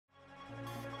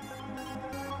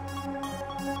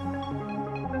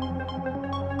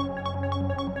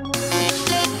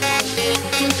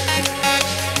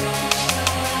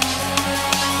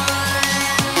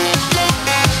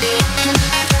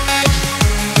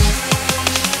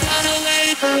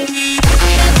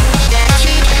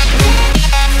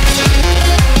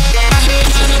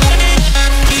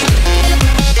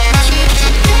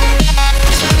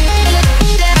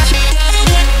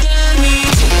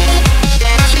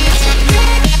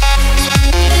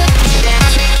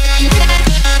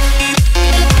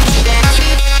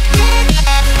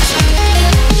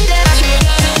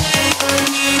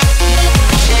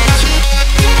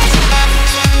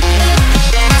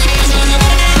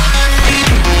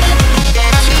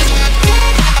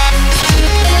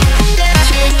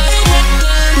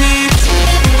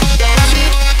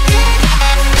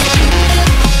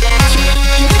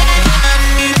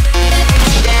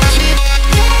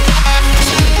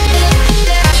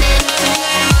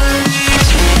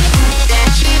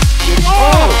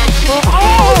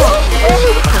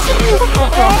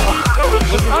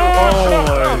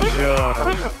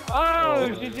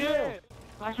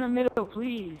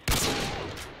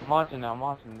I'm watching now, I'm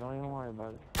watching. Don't even worry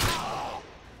about it.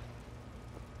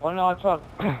 Oh no, I truck.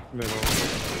 Middle.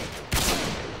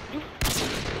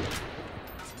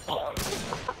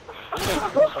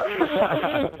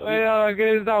 Wait, no, I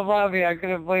couldn't stop laughing. I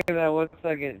couldn't play that 1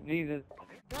 second. Jesus.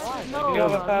 No, You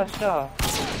have a fast shot.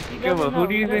 Gilma, who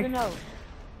do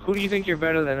you think you're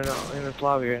better than in this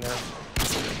lobby right now?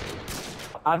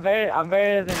 I'm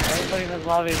better than everybody in this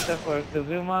lobby except for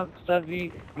Kazuma,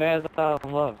 Stubby, Maz,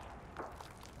 and Love.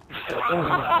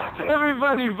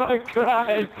 Everybody but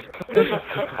cried.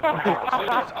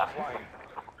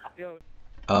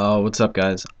 What's up,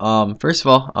 guys? First of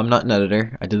all, I'm not an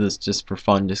editor. I did this just for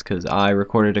fun, just because I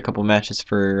recorded a couple matches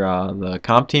for the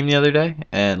comp team the other day,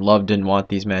 and Love didn't want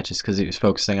these matches because he was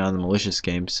focusing on the malicious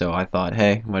games, so I thought,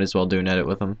 hey, might as well do an edit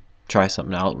with him, try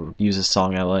something out, use a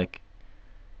song I like.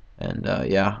 And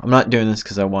yeah, I'm not doing this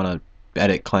because I want to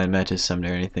edit clan matches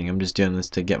someday or anything. I'm just doing this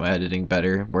to get my editing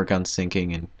better, work on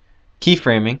syncing and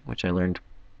keyframing, which I learned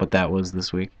what that was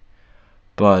this week.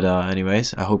 But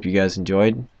anyways, I hope you guys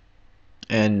enjoyed,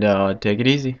 and take it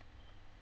easy.